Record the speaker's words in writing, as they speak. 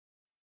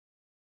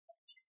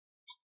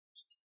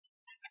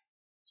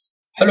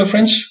Hello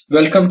friends,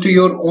 welcome to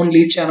your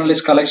only channel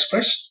Scala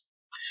Express.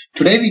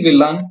 Today we will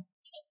learn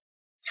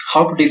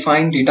how to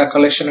define data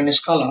collection in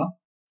Scala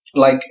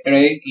like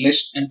array,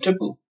 list and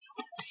tuple.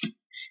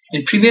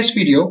 In previous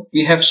video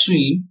we have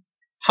seen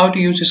how to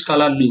use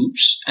Scala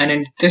loops, and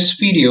in this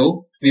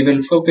video we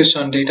will focus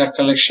on data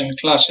collection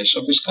classes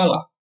of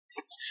Scala.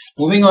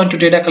 Moving on to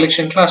data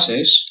collection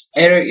classes,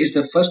 array is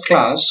the first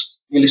class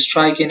will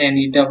strike in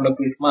any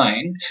developer's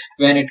mind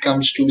when it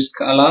comes to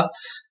Scala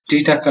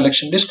data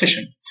collection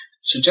discussion.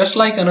 So just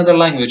like another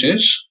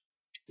languages,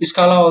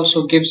 Scala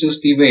also gives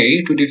us the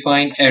way to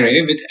define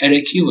array with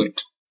array keyword.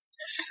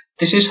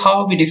 This is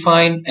how we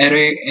define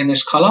array in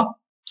Scala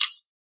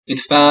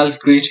with val,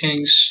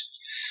 greetings,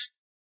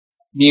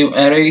 new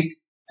array,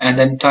 and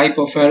then type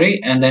of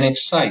array, and then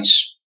its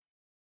size.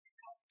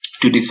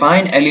 To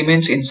define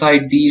elements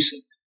inside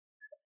these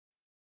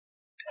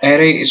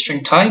array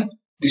string type,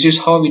 this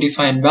is how we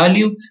define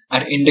value.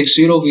 At index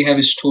 0 we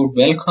have stored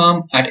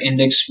welcome, at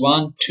index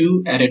 1,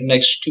 2, at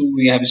index 2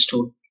 we have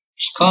stored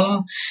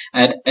Scala,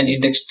 at an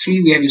index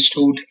 3 we have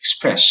stored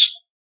express.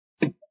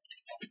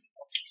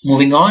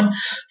 Moving on,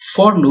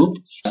 for loop,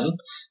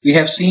 we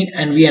have seen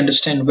and we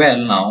understand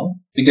well now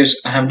because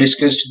I have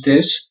discussed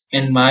this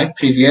in my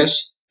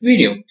previous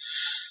video.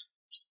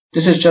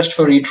 This is just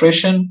for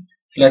iteration.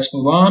 Let's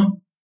move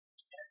on.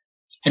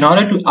 In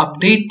order to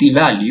update the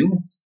value,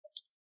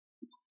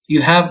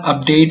 you have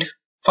update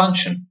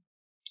function.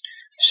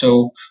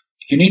 So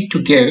you need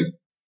to give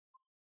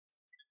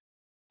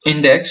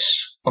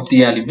index of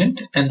the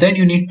element and then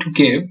you need to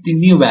give the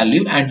new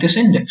value at this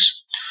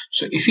index.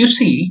 So if you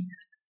see,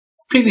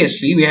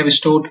 previously we have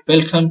stored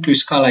welcome to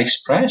Scala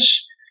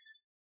Express.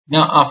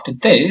 Now after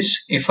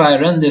this, if I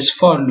run this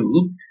for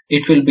loop,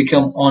 it will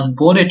become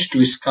onboarded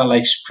to Scala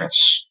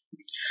Express.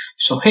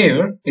 So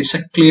here it's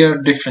a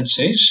clear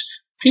differences.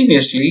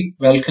 Previously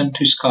welcome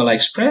to Scala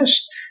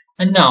Express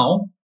and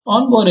now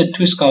onboarded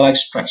to Scala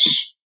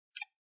Express.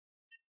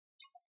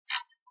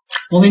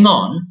 Moving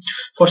on,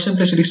 for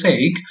simplicity's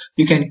sake,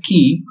 you can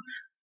keep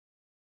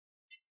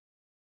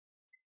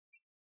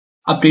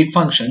update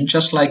function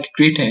just like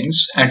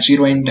greetings. At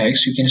 0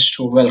 index you can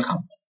store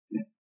welcome.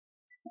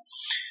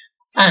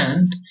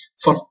 And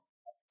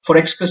for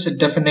explicit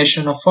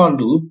definition of for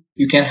loop,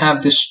 you can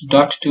have this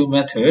 .to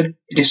method.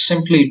 It is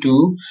simply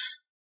to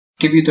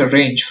give you the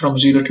range from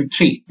 0 to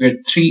 3, where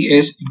 3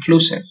 is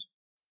inclusive.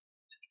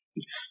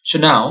 So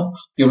now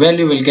your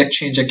value will get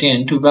changed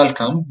again to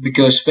welcome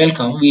because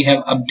welcome we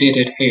have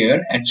updated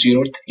here at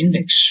 0th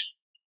index.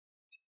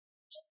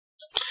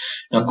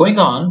 Now going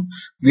on,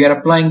 we are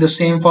applying the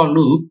same for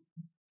loop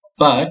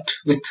but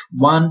with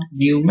one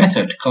new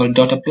method called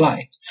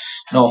 .apply.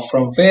 Now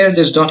from where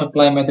this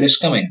 .apply method is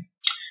coming?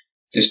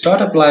 This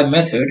 .apply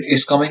method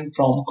is coming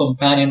from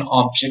companion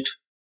object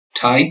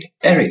type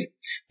array.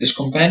 This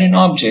companion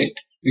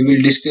object we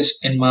will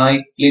discuss in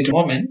my later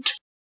moment.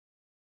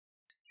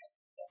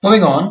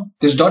 Moving on,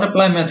 this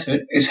 .apply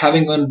method is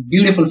having one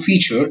beautiful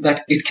feature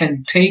that it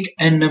can take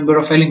n number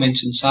of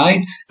elements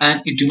inside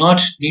and it do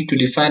not need to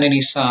define any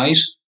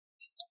size.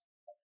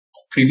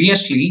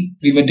 Previously,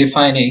 we were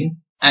defining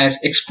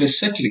as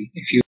explicitly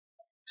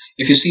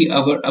if you see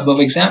our above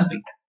example.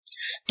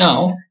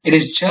 Now, it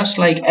is just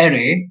like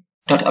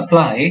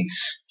array.apply.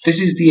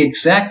 This is the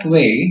exact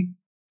way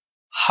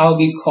how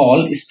we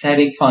call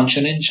static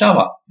function in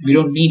Java. We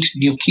don't need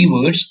new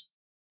keywords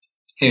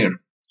here.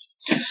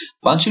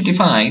 Once you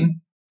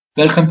define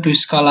welcome to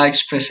Scala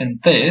Express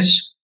in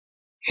this,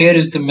 here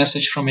is the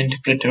message from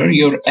interpreter.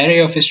 Your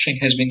array of a string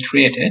has been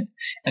created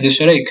and this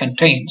array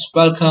contains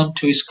welcome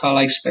to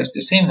Scala Express,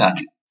 the same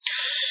value.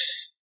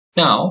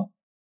 Now,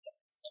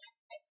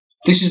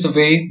 this is the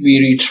way we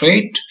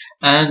reiterate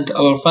and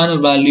our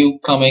final value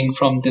coming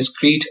from this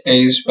greet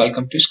is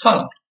welcome to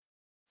Scala.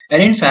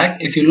 And in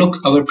fact, if you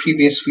look our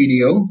previous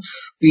video,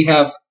 we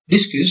have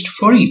discussed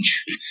for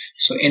each.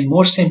 So in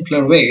more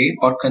simpler way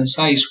or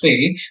concise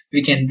way,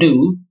 we can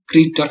do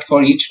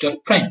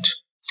greet.foreach.print.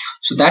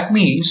 So that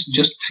means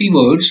just 3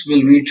 words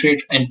will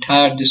reiterate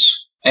entire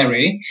this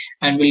array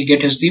and will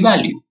get us the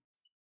value.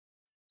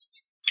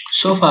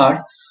 So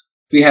far,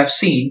 we have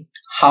seen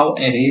how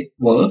array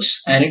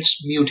works and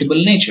its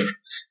mutable nature.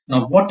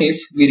 Now what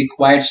if we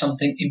required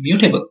something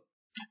immutable?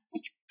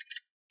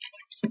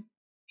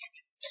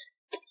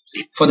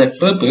 For that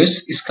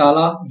purpose,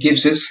 Scala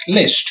gives us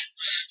list.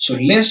 So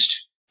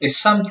list is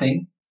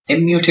something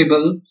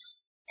immutable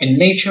in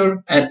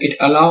nature and it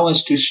allows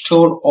us to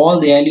store all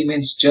the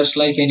elements just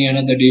like any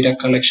another data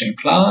collection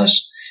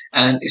class,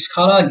 and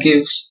Scala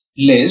gives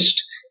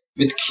list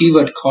with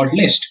keyword called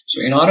list.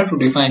 So in order to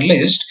define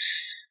list,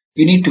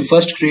 we need to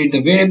first create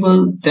the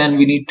variable, then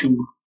we need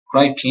to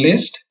write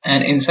list,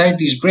 and inside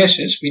these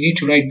braces we need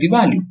to write the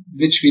value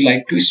which we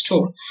like to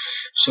store.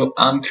 So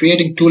I'm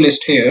creating 2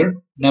 lists here,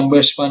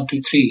 numbers 1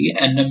 to 3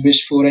 and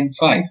numbers 4 and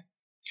 5.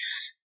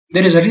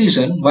 There is a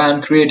reason why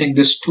I'm creating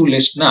this 2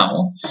 list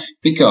now,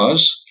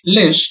 because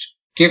list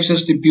gives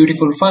us the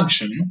beautiful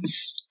function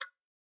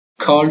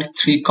called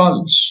 3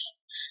 columns.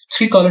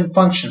 3 column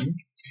function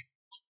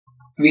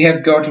we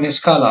have got in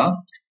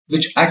Scala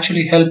which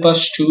actually help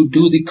us to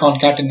do the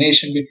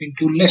concatenation between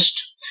two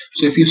lists.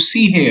 So if you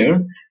see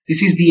here,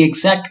 this is the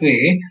exact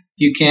way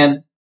you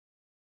can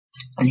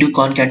do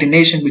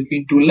concatenation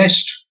between two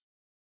lists.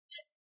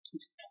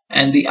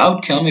 And the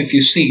outcome, if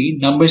you see,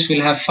 numbers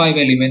will have 5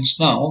 elements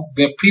now,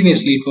 where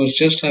previously it was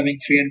just having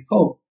 3 and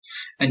 4,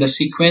 and the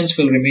sequence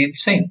will remain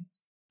same.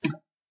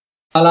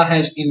 Scala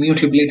has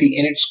immutability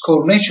in its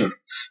core nature.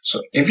 So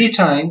every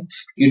time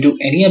you do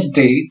any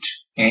update,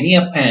 any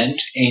append,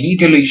 any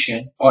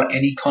deletion, or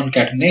any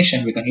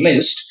concatenation with a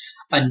list,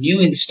 a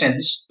new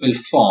instance will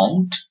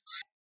form.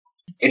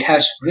 It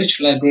has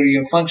rich library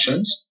of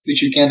functions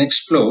which you can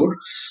explore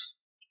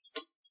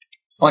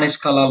on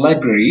Scala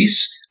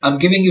libraries. I'm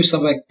giving you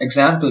some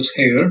examples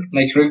here,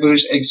 like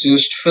reverse,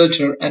 exhaust,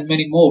 filter, and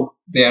many more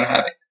they are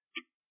having.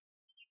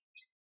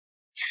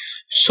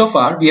 So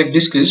far, we have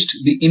discussed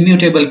the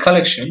immutable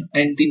collection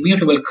and the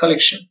mutable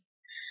collection,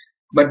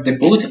 but they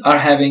both are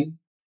having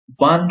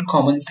one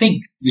common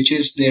thing, which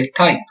is their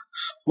type.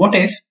 What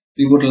if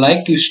we would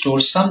like to store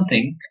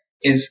something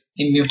is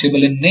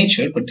immutable in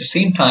nature, but at the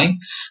same time,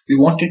 we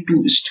wanted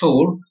to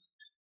store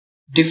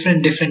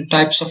different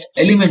types of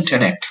element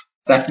in it?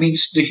 That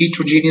means the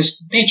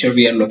heterogeneous nature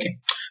we are looking.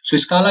 So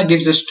Scala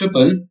gives us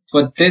tuple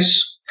for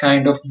this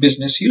kind of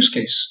business use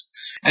case.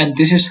 And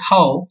this is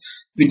how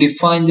we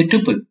define the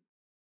tuple.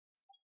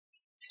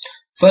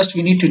 First,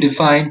 we need to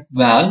define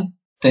val,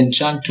 then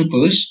chunk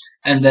tuples,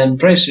 and then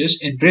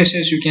braces. In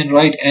braces, you can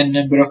write n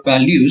number of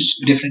values,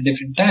 different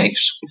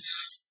types.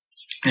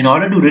 In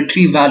order to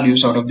retrieve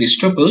values out of these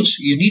tuples,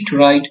 you need to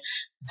write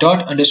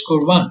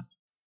dot_1.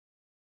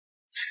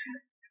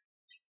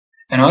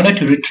 In order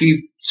to retrieve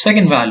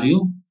second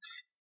value,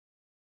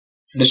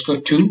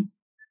 _2,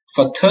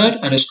 for third,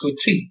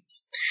 _3.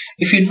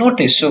 If you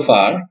notice so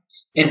far,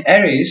 in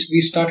arrays,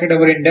 we started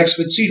our index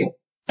with 0.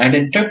 And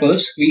in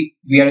tuples,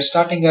 we are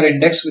starting our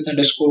index with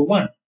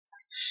 _1.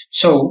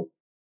 So,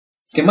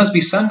 there must be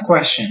some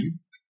question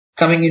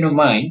coming in your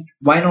mind,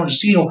 why not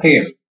 0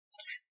 here?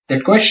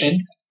 That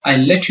question,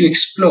 I'll let you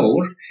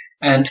explore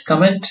and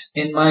comment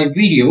in my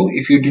video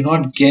if you do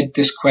not get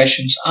this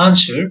question's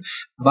answer,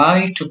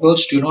 why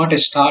tuples do not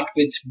start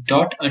with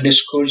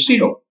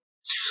dot_0.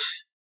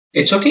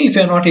 It's okay if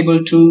you're not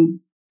able to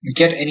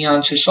get any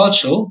answers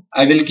also.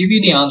 I will give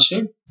you the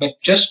answer,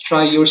 but just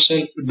try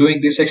yourself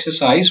doing this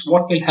exercise.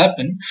 What will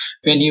happen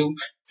when you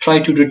try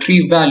to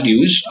retrieve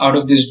values out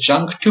of these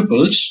junk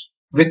tuples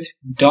with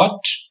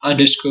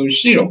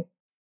dot_0?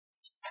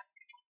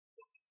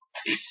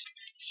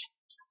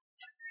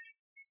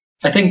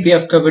 I think we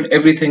have covered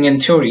everything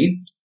in theory.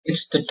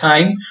 It's the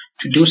time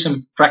to do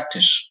some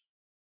practice.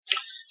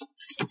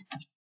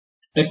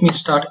 Let me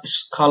start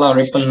Scala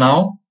REPL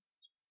now.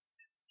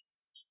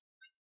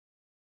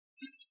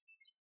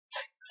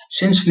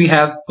 Since we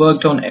have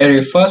worked on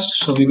array first,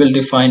 so we will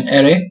define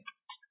array.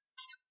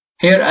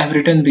 Here I have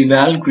written the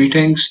val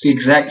greetings, the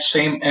exact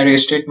same array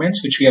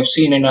statements which we have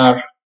seen in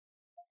our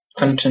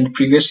content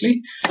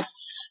previously.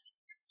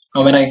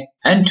 Now when I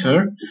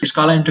enter, the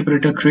Scala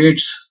interpreter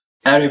creates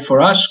array for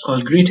us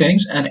called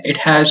greetings, and it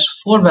has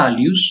 4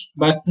 values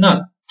but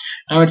null.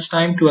 Now it's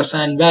time to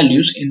assign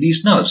values in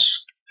these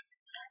nulls.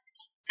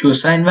 To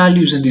assign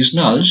values in these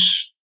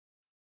nulls,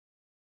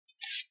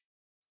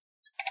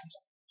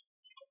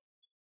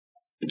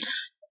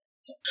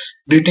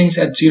 greetings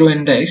at 0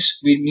 index,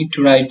 we need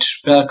to write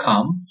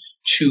welcome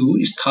to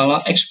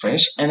Scala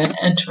Express and then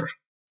enter.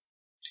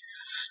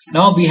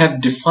 Now we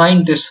have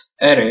defined this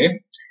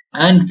array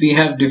and we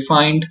have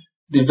defined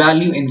the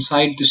value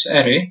inside this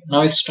array.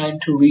 Now it's time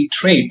to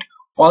reiterate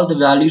all the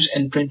values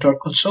and print on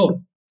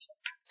console.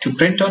 To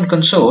print on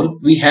console,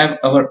 we have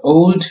our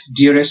old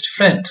dearest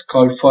friend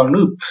called for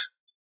loop.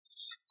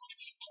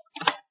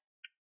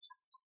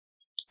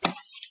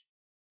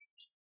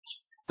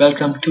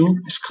 Welcome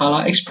to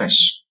Scala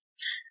Express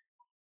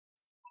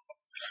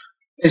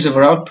is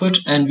our output,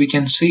 and we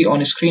can see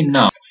on screen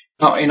now.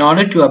 Now in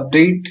order to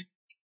update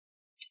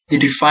the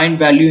defined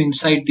value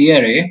inside the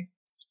array,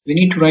 we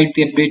need to write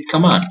the update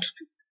command.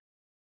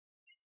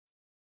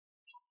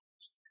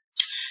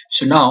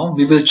 So now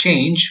we will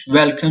change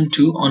welcome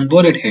to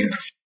onboarded here.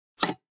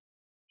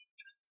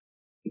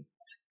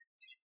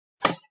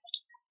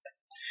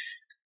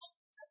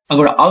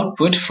 Our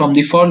output from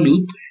the for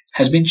loop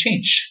has been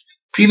changed.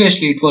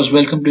 Previously it was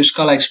welcome to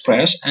Scala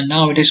Express, and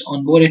now it is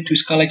onboarded to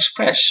Scala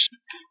Express.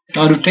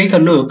 Now to take a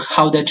look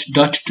how that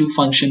 .to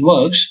function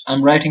works,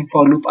 I'm writing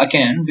for loop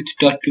again with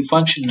 .to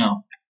function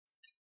now.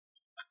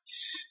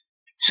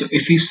 So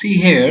if you see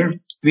here,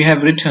 we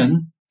have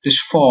written this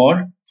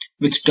for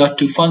with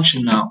 .to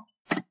function now.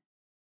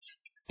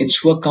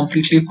 It's worked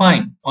completely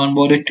fine,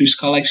 onboarded to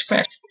Scala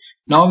Express.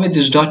 Now with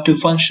this .to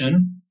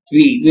function,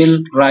 we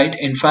will write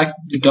in fact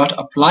the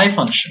 .apply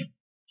function.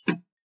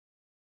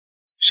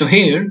 So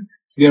here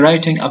we are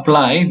writing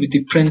apply with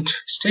the print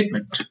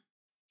statement.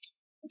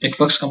 It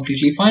works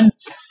completely fine.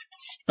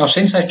 Now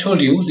since I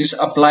told you this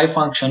apply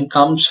function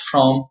comes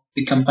from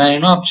the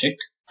companion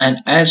object, and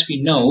as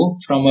we know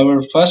from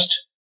our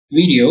first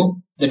video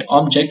that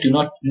object do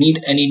not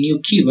need any new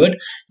keyword,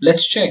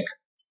 let's check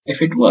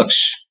if it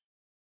works.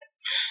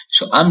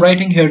 So I'm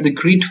writing here the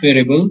greet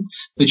variable,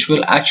 which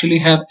will actually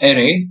have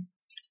array.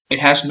 It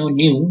has no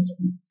new,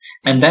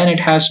 and then it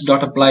has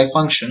dot apply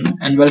function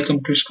and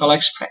welcome to Scala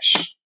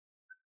Express.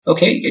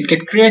 Okay, it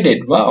get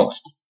created. Wow.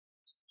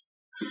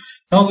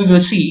 Now we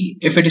will see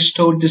if it is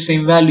stored the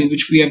same value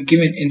which we have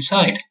given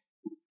inside.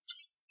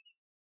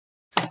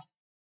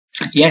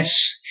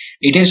 Yes,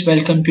 it is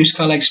welcome to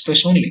Scala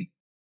Express only.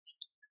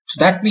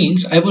 So that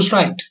means I was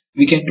right.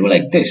 We can do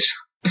like this.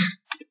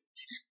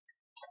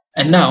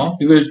 And now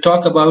we will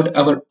talk about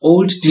our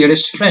old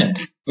dearest friend,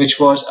 which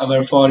was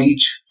our for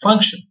each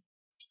function.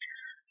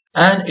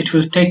 And it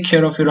will take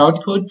care of your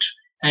output.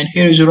 And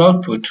here is your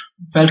output.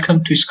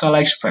 Welcome to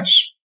Scala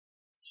Express.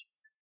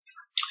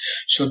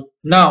 So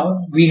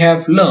now we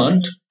have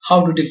learned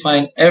how to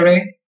define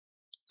array,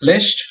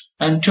 list,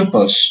 and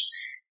tuples,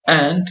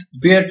 and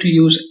where to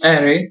use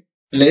array,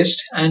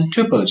 list, and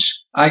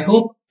tuples. I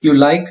hope you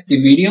like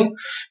the video.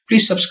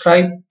 Please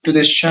subscribe to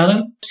this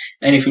channel,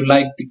 and if you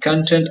like the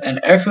content and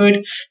effort,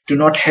 do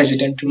not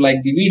hesitate to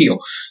like the video.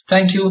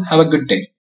 Thank you. Have a good day.